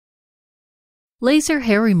Laser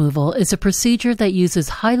hair removal is a procedure that uses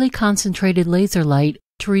highly concentrated laser light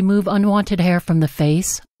to remove unwanted hair from the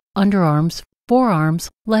face, underarms, forearms,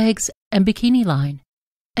 legs, and bikini line,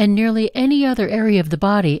 and nearly any other area of the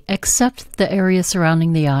body except the area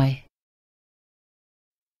surrounding the eye.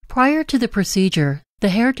 Prior to the procedure, the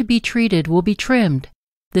hair to be treated will be trimmed,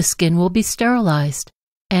 the skin will be sterilized,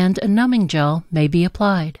 and a numbing gel may be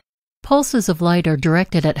applied. Pulses of light are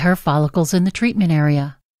directed at hair follicles in the treatment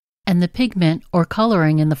area, and the pigment or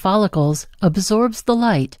coloring in the follicles absorbs the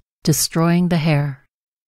light, destroying the hair.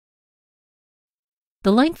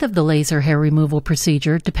 The length of the laser hair removal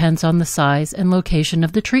procedure depends on the size and location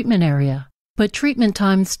of the treatment area, but treatment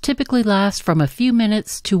times typically last from a few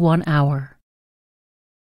minutes to 1 hour.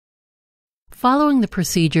 Following the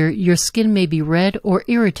procedure, your skin may be red or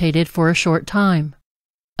irritated for a short time.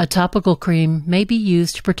 A topical cream may be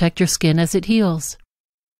used to protect your skin as it heals.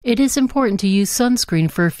 It is important to use sunscreen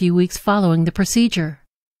for a few weeks following the procedure.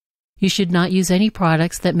 You should not use any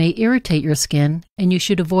products that may irritate your skin, and you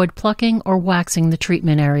should avoid plucking or waxing the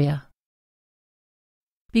treatment area.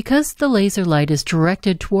 Because the laser light is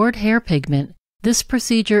directed toward hair pigment, this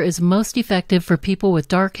procedure is most effective for people with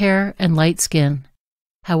dark hair and light skin.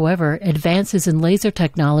 However, advances in laser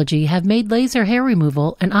technology have made laser hair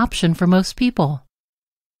removal an option for most people.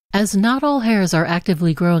 As not all hairs are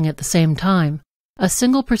actively growing at the same time, a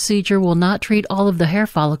single procedure will not treat all of the hair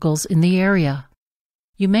follicles in the area.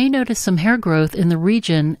 You may notice some hair growth in the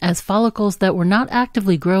region as follicles that were not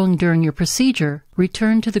actively growing during your procedure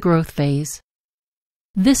return to the growth phase.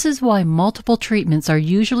 This is why multiple treatments are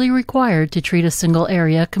usually required to treat a single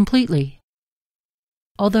area completely.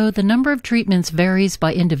 Although the number of treatments varies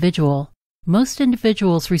by individual, most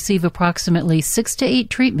individuals receive approximately 6 to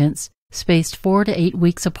 8 treatments spaced 4 to 8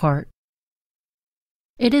 weeks apart.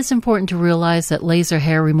 It is important to realize that laser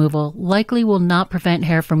hair removal likely will not prevent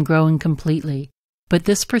hair from growing completely, but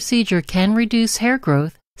this procedure can reduce hair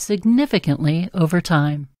growth significantly over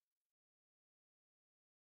time.